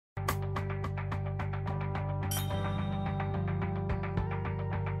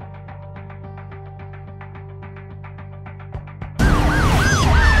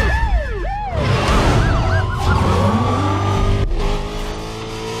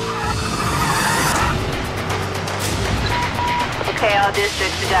Okay, all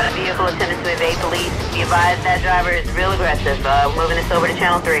districts, we got a vehicle attempting to evade police. Be advised that driver is real aggressive. Moving this over to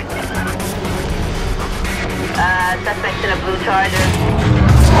Channel 3. Suspect in a blue Charger.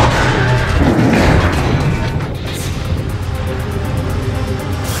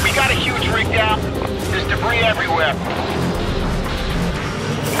 We got a huge rig down. There's debris everywhere.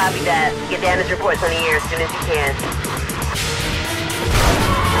 Copy that. Get damage reports on the air as soon as you can.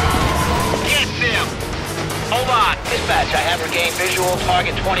 Get them! Hold on. Dispatch, I have regained visual.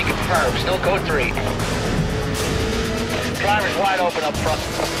 Target 20 confirmed. Still code 3. Driver's wide open up front.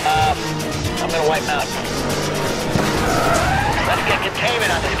 I'm gonna wipe him out. Let's get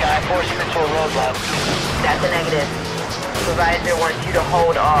containment on this guy. Force him into a roadblock. That's a negative. Supervisor wants you to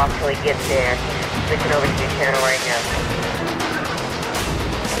hold off till he gets there. Switching over to your channel right now.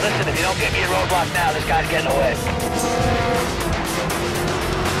 Listen, if you don't get me a roadblock now, this guy's getting away.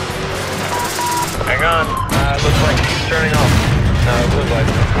 Hang on. Looks like he's turning off. Blue light.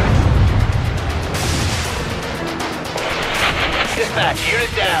 Dispatch, unit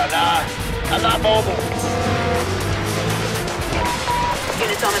down. I'm not mobile.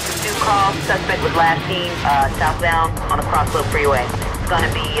 Units on the pursuit call. Suspect was last seen southbound on the Crossroad Freeway. It's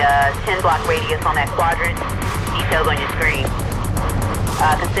gonna be 10-block radius on that quadrant. Details on your screen.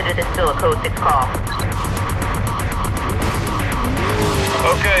 Consider this still a code 6 call.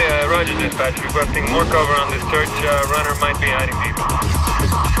 Okay, roger dispatch. Requesting more cover on this search. Runner might be hiding deep.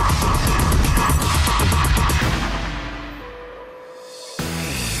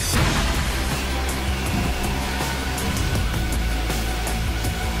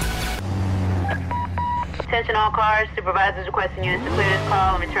 Attention all cars. Supervisors requesting units to clear this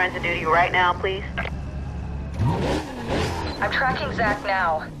call and return to duty right now, please. I'm tracking Zach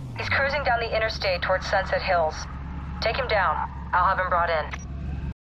now. He's cruising down the interstate towards Sunset Hills. Take him down. I'll have him brought in.